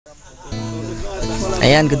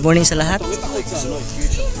Ayan, good morning sa lahat.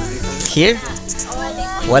 Here,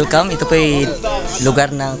 welcome. Ito po ay lugar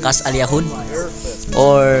ng Kas Al Yahud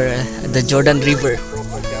or the Jordan River.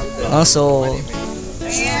 So,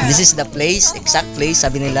 this is the place, exact place,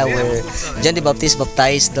 sabi nila, where John the Baptist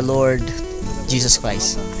baptized the Lord Jesus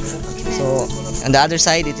Christ. So, on the other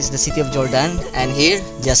side, it is the city of Jordan, and here,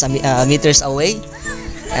 just meters away,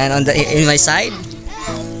 and on the in my side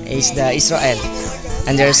is the Israel,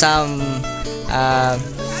 and there are some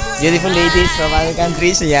beautiful ladies from other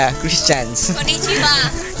countries. Yeah, Christians. Konnichiwa.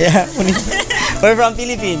 Yeah, we're from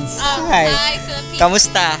Philippines. Hi. Philippines.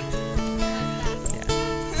 Kamusta? Yeah.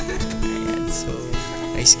 Ayan, so,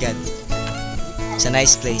 praise God. It's a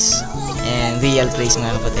nice place and real place,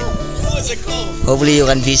 mga kapatid. Hopefully you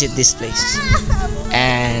can visit this place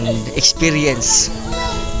and experience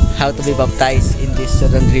how to be baptized in this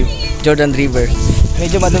Jordan River.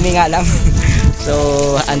 Medyo madumi nga lang.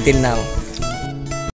 So, until now.